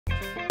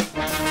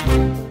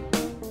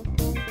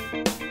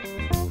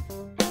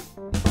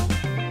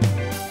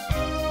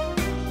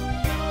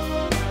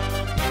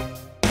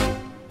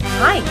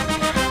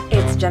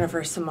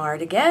Jennifer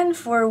Simard again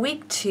for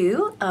week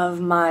 2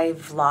 of my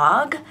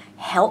vlog,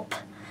 Help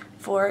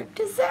for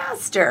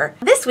Disaster.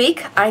 This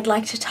week, I'd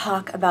like to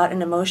talk about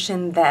an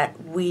emotion that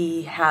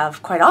we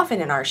have quite often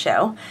in our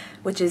show,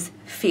 which is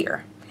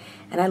fear.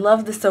 And I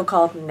love the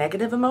so-called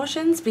negative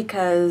emotions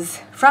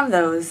because from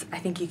those, I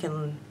think you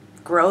can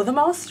grow the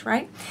most,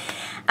 right?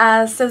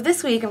 So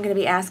this week, I'm going to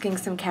be asking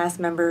some cast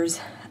members,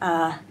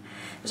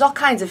 there's all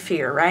kinds of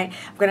fear, right?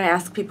 I'm going to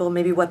ask people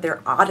maybe what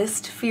their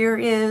oddest fear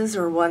is,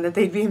 or one that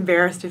they'd be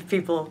embarrassed if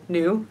people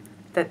knew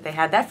that they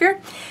had that fear.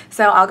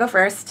 So I'll go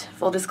first,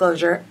 full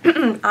disclosure.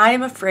 I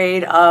am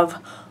afraid of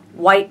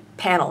white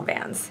panel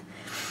vans.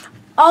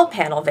 All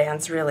panel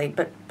vans, really,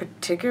 but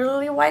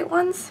particularly white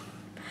ones.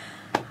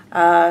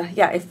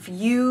 Yeah, if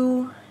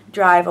you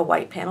drive a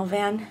white panel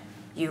van,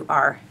 you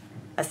are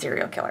a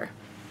serial killer.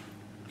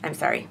 I'm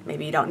sorry,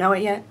 maybe you don't know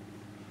it yet,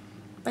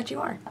 but you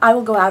are. I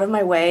will go out of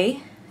my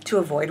way to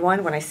avoid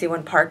one. When I see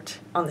one parked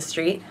on the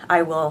street,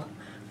 I will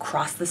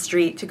cross the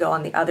street to go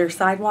on the other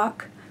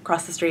sidewalk,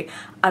 cross the street.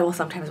 I will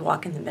sometimes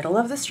walk in the middle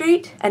of the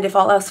street, and if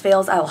all else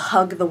fails, I'll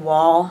hug the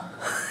wall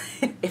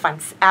if I'm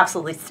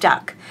absolutely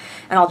stuck,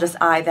 and I'll just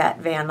eye that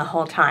van the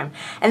whole time.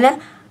 And then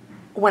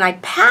when I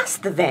pass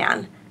the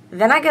van,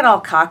 then I get all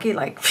cocky,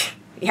 like,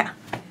 yeah,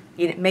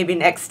 maybe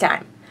next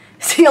time.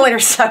 See you later,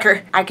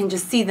 sucker. I can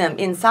just see them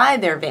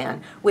inside their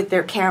van with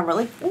their camera,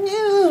 like,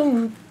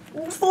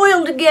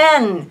 foiled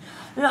again.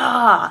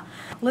 Ah.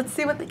 Let's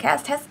see what the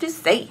cast has to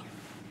say.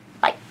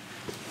 Bye.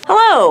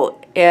 Hello.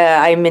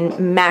 I'm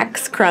in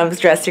Max Crumb's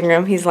dressing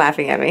room. He's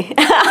laughing at me.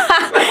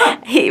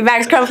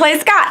 Max Crumb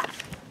plays Scott.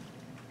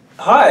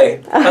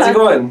 Hi. How's it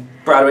going?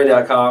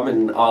 Broadway.com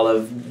and all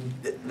of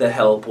the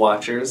Help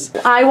watchers.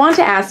 I want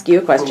to ask you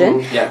a question.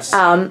 Yes.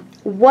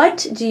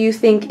 What do you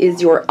think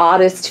is your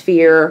oddest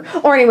fear,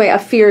 or anyway, a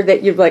fear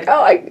that you're like,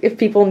 oh, if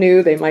people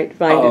knew, they might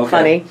find it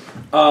funny?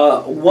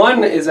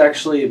 One is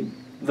actually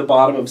the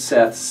bottom of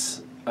Seth's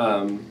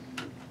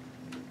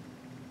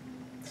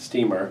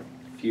steamer.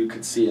 If you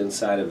could see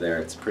inside of there,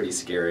 it's pretty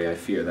scary. I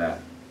fear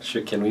that.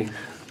 Can we?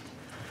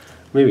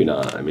 Maybe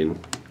not. I mean,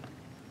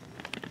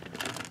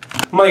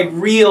 my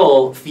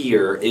real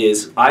fear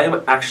is I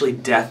am actually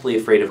deathly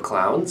afraid of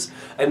clowns,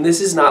 and this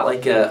is not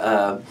like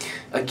a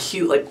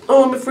cute, like,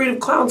 oh, I'm afraid of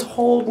clowns,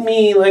 hold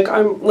me, like,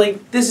 I'm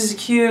like, this is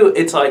cute.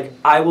 It's like,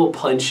 I will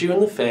punch you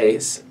in the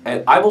face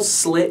and I will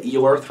slit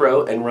your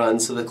throat and run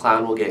so the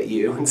clown will get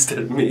you instead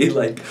of me,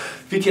 like,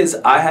 because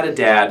I had a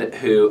dad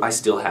who, I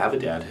still have a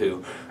dad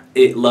who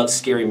loves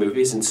scary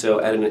movies, and so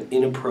at an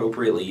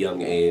inappropriately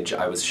young age,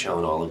 I was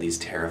shown all of these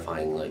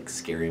terrifying, like,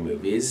 scary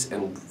movies,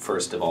 and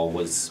first of all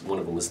one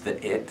of them was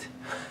It,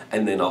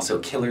 and then also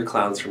Killer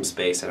Clowns from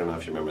Space. I don't know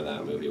if you remember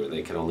that movie where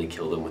they could only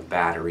kill them with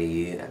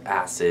battery,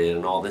 acid,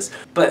 and all this.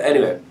 But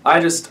anyway,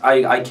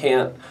 I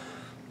can't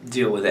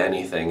deal with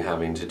anything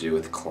having to do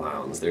with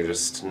clowns. They're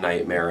just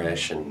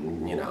nightmarish,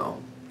 and, you know,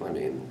 I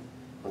mean,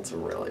 that's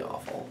really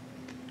awful.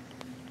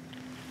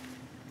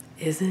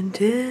 Isn't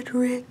it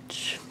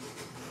rich?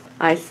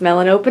 I smell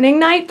an opening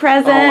night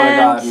present. Oh my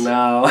god,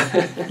 no.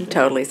 I'm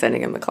totally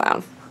sending him a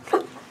clown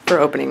for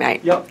opening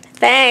night. Yep.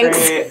 Thanks.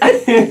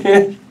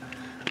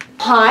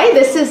 Hi,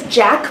 this is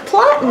Jack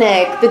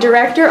Plotnick, the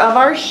director of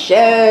our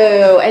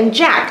show. And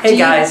Jack,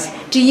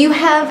 do you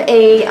have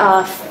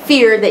a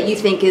fear that you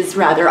think is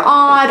rather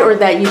odd, or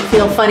that you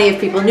feel funny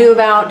if people knew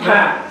about?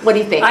 What do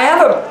you think? I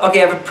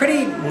have a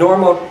pretty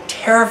normal,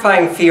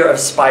 terrifying fear of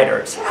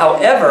spiders.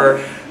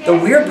 However, the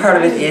weird part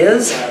of it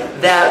is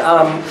that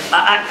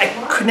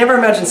I could never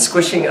imagine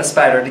squishing a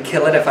spider to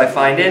kill it if I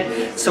find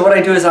it. So what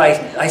I do is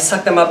I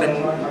suck them up in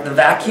the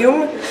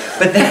vacuum,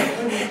 but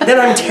then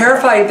I'm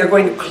terrified they're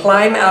going to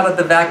climb out of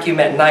the vacuum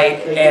at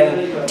night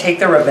and take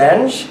their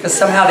revenge, because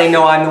somehow they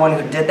know I'm the one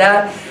who did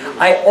that.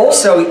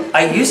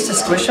 I used to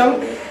squish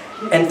them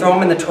and throw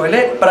them in the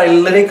toilet, but I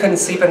literally couldn't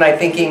sleep at night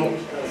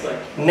thinking,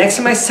 next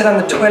time I sit on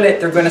the toilet,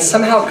 they're going to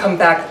somehow come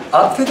back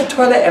up through the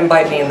toilet and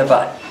bite me in the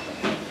butt.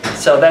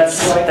 So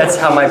that's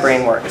how my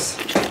brain works.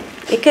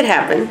 It could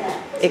happen.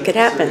 It could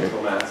happen.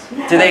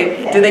 Do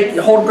they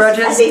hold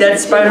grudges, dead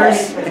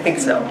spiders? I think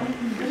so.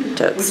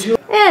 Totes.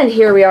 And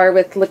here we are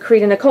with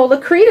Lakrita Nicole.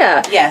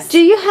 Lakrita, yes. Do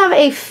you have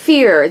a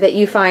fear that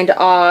you find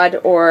odd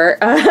or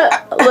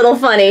a little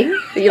funny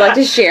that you'd like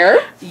to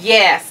share?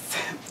 Yes.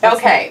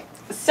 Okay.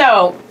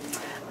 So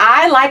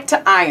I like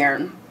to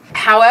iron.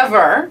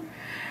 However,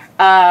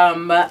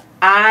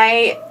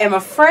 I am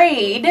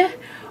afraid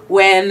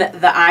when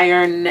the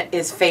iron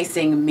is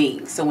facing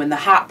me. So when the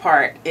hot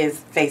part is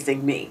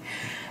facing me.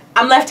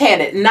 I'm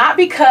left-handed, not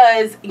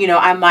because, you know,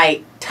 I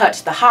might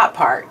touch the hot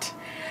part,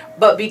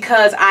 but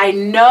because I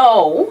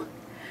know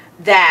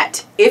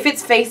that if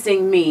it's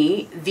facing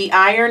me, the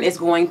iron is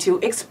going to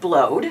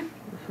explode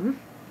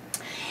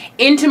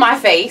into my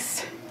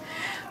face.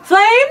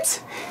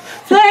 Flames!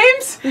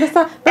 Flames!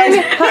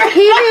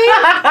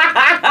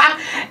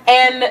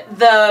 And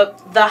the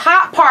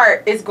hot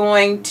part is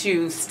going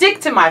to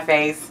stick to my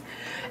face,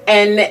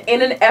 and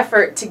in an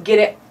effort to get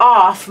it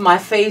off, my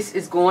face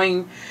is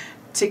going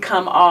to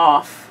come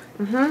off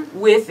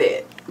with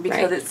it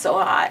because it's so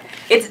hot.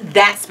 It's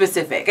that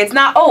specific. It's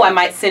not, oh, I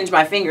might singe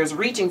my fingers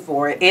reaching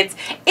for it. It's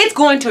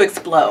going to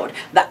explode.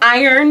 The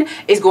iron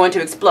is going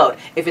to explode.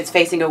 If it's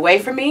facing away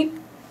from me,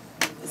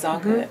 it's all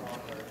good.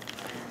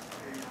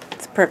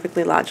 It's a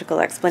perfectly logical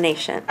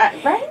explanation.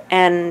 Right?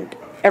 And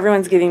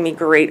everyone's giving me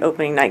great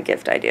opening night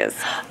gift ideas.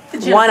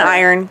 Jennifer, One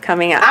iron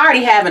coming up. I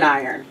already have an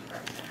iron.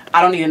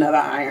 I don't need another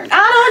iron.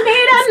 I don't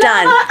need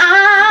another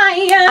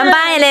iron. I'm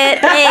buying it.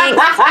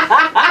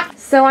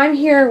 Thanks. So I'm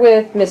here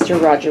with Mr.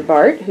 Roger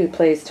Bart, who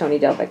plays Tony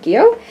Del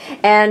Vecchio,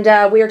 and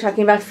we are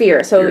talking about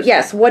fear. So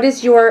yes, what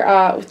is your?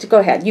 Go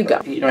ahead, you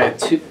go. You know, I have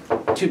two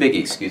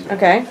biggies. Excuse me.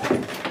 Okay.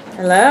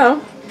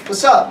 Hello.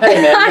 What's up?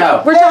 Hey man,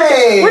 no.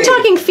 We're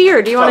talking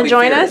fear. Do you want to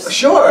join us?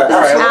 Sure. All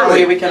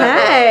right. We can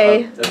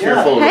Hey. have a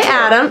fearful. Hey,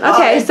 Adam.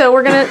 Okay, so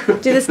we're gonna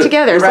do this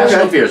together.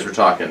 Irrational fears. We're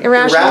talking.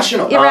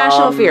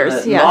 Irrational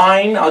fears. Yeah.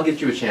 Mine. I'll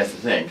give you a chance to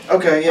think.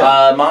 Okay.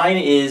 Yeah. Mine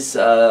is.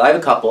 I have a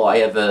couple. I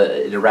have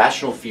an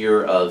irrational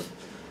fear of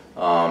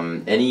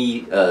being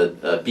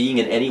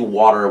in any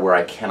water where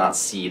I cannot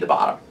see the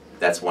bottom.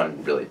 That's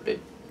one really big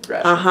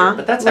irrational fear.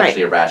 But that's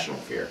actually a rational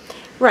fear.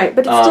 Right,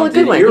 but it's still a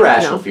good one.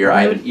 Irrational fear.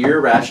 I have an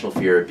irrational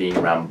fear of being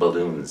around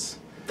balloons.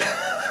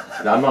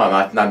 No,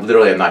 I'm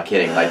not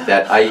kidding. Like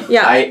that,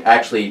 I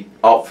actually,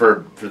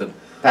 for the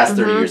past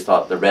 30 years,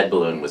 thought The Red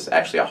Balloon was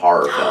actually a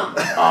horror film.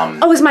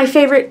 It was my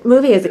favorite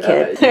movie as a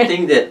kid. The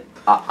thing that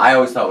I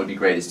always thought would be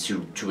great is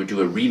to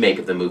do a remake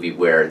of the movie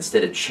where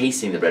instead of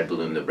chasing the red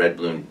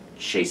balloon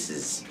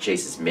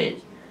chases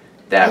me.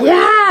 That would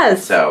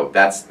be, so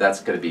that's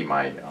going to be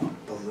my.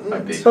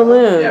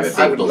 Balloons.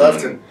 Yeah, I would love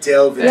to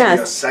delve into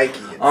your psyche.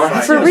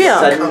 For real.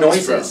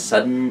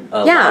 Sudden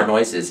loud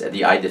noises, and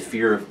the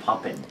fear of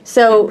popping.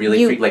 So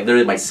really freak, like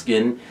literally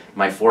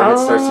my forehead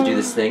starts to do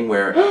this thing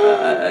where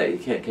I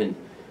can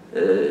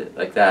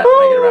like that when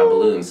I get around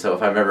balloons. So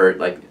if I'm ever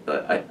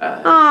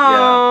yeah,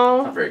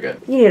 not very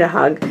good. You need a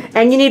hug,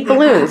 and you need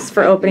balloons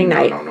for opening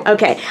night. No.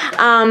 Okay.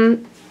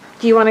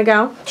 Do you want to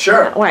go?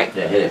 Sure. All right.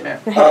 Yeah, hit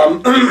it,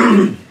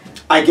 man.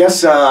 I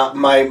guess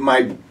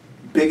my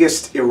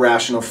biggest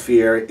irrational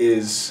fear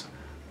is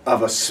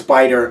of a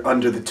spider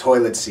under the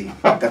toilet seat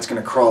that's going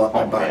to crawl up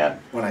my butt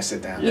when I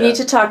sit down. You need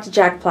to talk to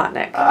Jack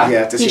Plotnick.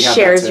 Does he have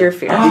shares that too? your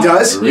fear. He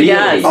does? Really? He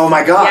does. Oh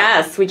my God.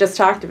 Yes, we just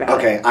talked about it.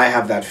 Okay, I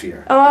have that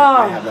fear. Oh.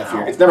 I have that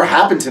fear. It's never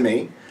happened to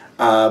me,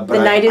 but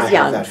the night is I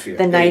young. have that fear.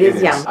 The night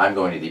is young. I'm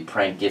going to the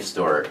prank gift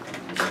store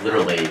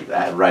literally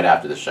right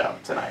after the show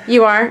tonight.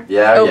 You are?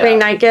 Yeah. Opening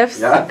night gifts?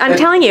 Yeah. I'm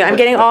telling you, I'm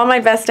getting all my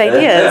best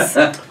ideas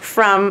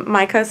from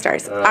my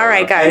co-stars. All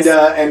right, guys.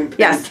 And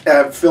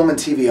film and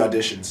TV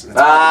auditions. That's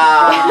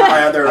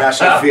my other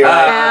irrational fear.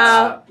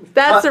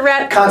 That's a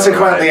red.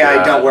 Consequently,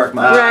 I don't work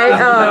much. Right.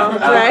 Oh,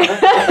 right.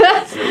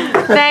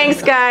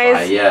 Thanks,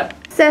 guys. Yeah.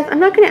 Seth, I'm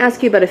not going to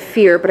ask you about a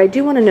fear, but I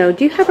do want to know,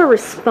 do you have a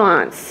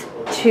response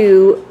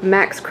to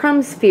Max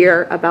Crumb's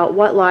fear about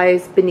what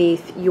lies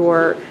beneath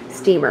your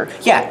steamer?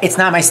 Yeah, it's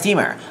not my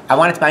steamer. I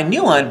wanted to buy a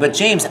new one, but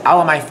James,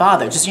 out of my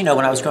father, just, when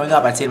I was growing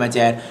up, I'd say to my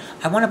dad,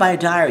 I want to buy a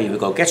diary. We'd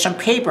go, get some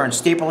paper and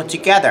staple it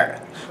together.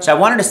 So I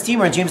wanted a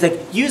steamer, and James was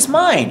like, use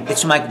mine.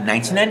 It's from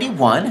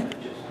 1991.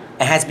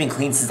 It hasn't been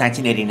cleaned since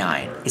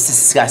 1989. It's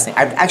disgusting.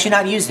 I've actually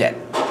not used it.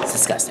 It's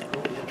disgusting.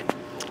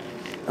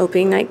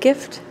 Opening night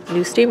gift,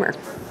 new steamer.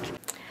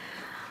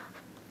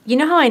 You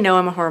know how I know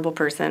I'm a horrible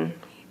person?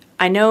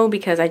 I know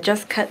because I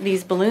just cut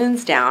these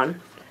balloons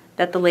down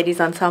that the ladies'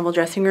 ensemble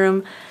dressing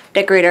room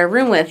decorated our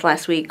room with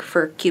last week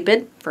for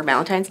Cupid, for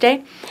Valentine's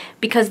Day,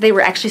 because they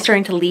were actually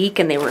starting to leak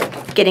and they were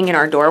getting in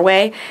our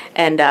doorway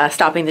and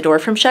stopping the door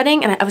from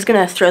shutting, and I was going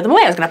to throw them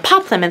away. I was going to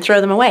pop them and throw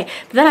them away.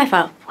 But then I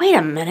thought, wait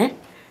a minute,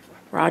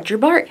 Roger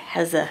Bart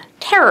has a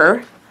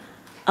terror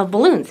of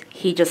balloons.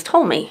 He just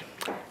told me.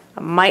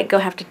 I might go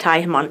have to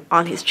tie him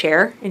on his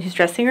chair in his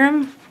dressing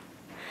room.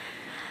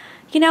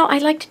 I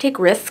like to take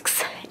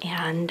risks,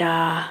 and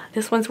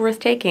this one's worth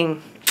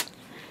taking.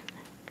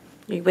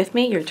 You with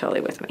me? You're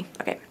totally with me.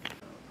 Okay.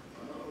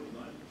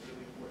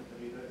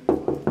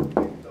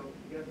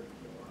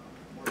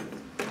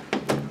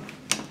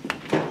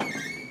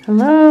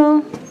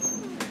 Hello?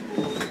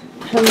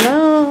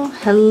 Hello?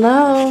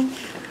 Hello?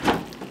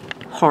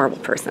 Horrible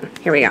person.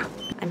 Here we go.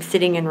 I'm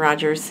sitting in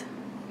Roger's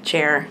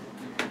chair.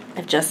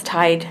 I've just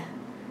tied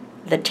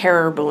the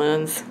terror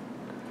balloons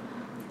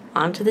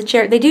onto the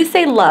chair. They do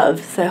say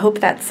love, so I hope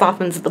that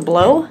softens the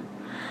blow.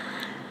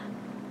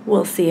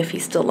 We'll see if he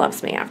still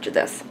loves me after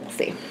this. We'll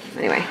see.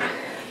 Anyway.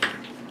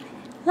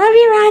 Love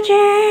you,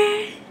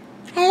 Roger.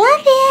 I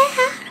love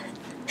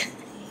you.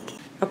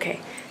 Okay,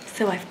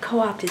 so I've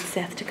co-opted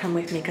Seth to come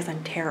with me because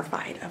I'm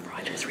terrified of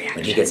Roger's reaction.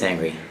 When he gets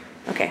angry.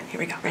 Okay, here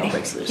we go. Ready?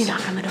 breaks loose. You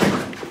knock on the door.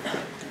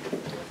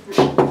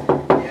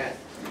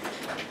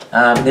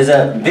 There's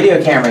a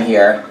video camera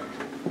here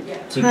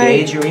to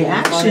gauge your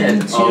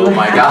reaction to... Oh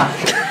my God.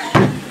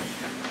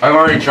 I've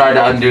already tried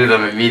to undo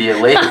them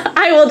immediately.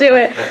 I will do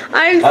it.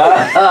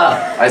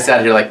 I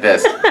sat here like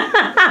this.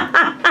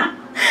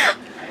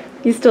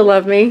 You still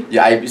love me?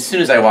 Yeah, as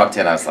soon as I walked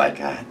in, I was like,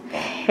 God,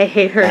 I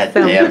hate her that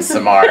so damn much.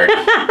 Simard.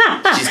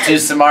 She's too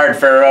smart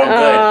for her own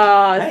good.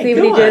 Oh, Hey, see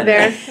what go he did on.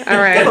 there? All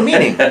right. Have a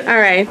meeting. All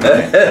right.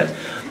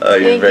 Oh,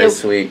 you're Thank very you.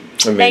 sweet.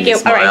 Thank you.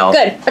 All right,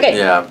 good. Okay.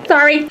 Yeah.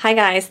 Sorry. Hi,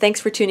 guys. Thanks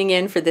for tuning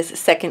in for this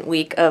second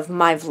week of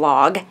my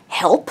vlog,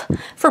 Help,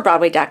 for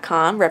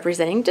Broadway.com,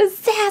 representing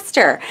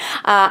disaster.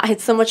 I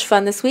had so much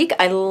fun this week.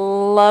 I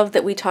love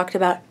that we talked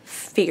about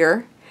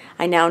fear.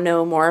 I now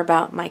know more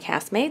about my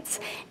castmates,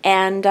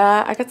 and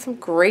I got some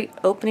great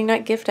opening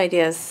night gift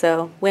ideas,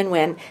 so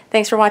win-win.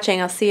 Thanks for watching.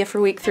 I'll see you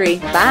for week 3.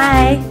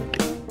 Bye.